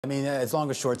I mean, as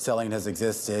long as short selling has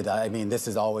existed, I mean, this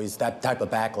is always, that type of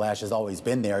backlash has always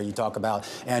been there. You talk about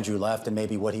Andrew Left and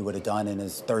maybe what he would have done in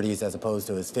his 30s as opposed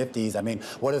to his 50s. I mean,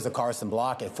 what does a Carson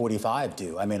Block at 45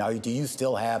 do? I mean, do you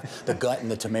still have the gut and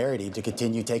the temerity to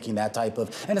continue taking that type of,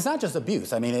 and it's not just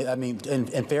abuse. I mean,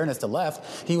 in fairness to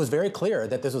Left, he was very clear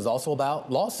that this was also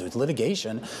about lawsuits,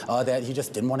 litigation, that he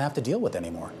just didn't want to have to deal with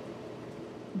anymore.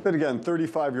 But again,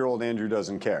 35-year-old Andrew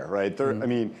doesn't care, right? I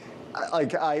mean,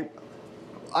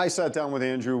 I sat down with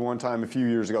Andrew one time a few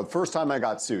years ago. The first time I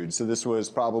got sued, so this was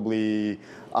probably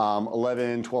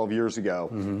 11, 12 years ago.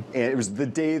 And it was the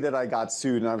day that I got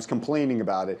sued, and I was complaining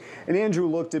about it. And Andrew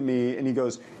looked at me, and he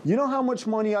goes, "You know how much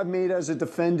money I've made as a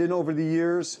defendant over the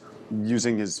years?"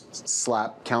 Using his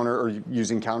slap counter, or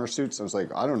using countersuits. I was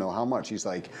like, "I don't know how much." He's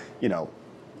like, you know,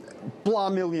 blah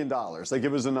 $1 million. Like,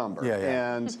 it was a number.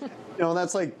 Yeah. And you know,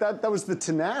 that's like, that was the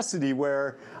tenacity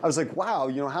where I was like, wow,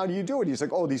 you know, how do you do it? He's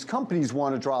like, oh, these companies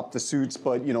want to drop the suits,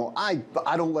 but you know, I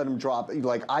don't let them drop.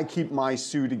 Like, I keep my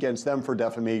suit against them for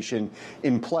defamation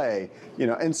in play. You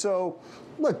know, and so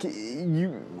look,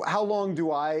 how long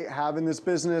do I have in this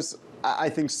business? I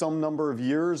think some number of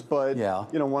years, but yeah,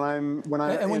 you know,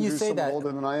 when you say that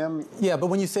older than I am. Yeah, but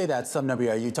when you say that some number,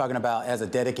 are you talking about as a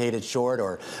dedicated short,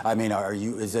 or I mean,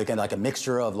 is it like a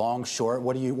mixture of long, short?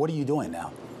 What are you doing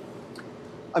now?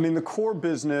 I mean, the core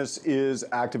business is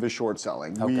activist short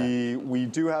selling. Okay. We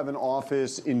do have an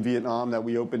office in Vietnam that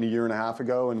we opened 1.5 years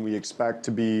ago, and we expect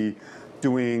to be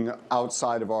doing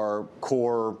outside of our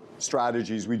core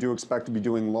strategies. We do expect to be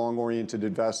doing long-oriented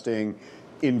investing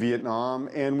in Vietnam,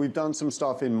 and we've done some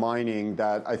stuff in mining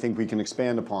that I think we can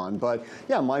expand upon. But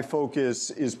yeah, my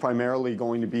focus is primarily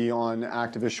going to be on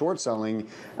activist short selling,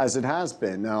 as it has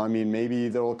been. Now, I mean, maybe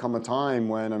there will come a time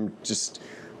when I'm just,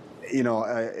 you know,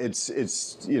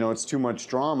 it's too much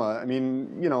drama. I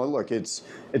mean, you know, look, it's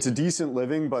a decent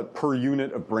living, but per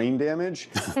unit of brain damage,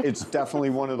 it's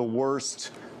definitely one of the worst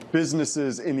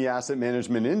businesses in the asset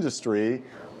management industry.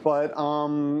 But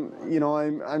you know,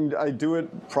 I do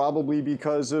it probably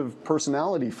because of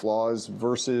personality flaws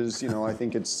versus, you know, I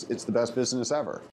think it's the best business ever.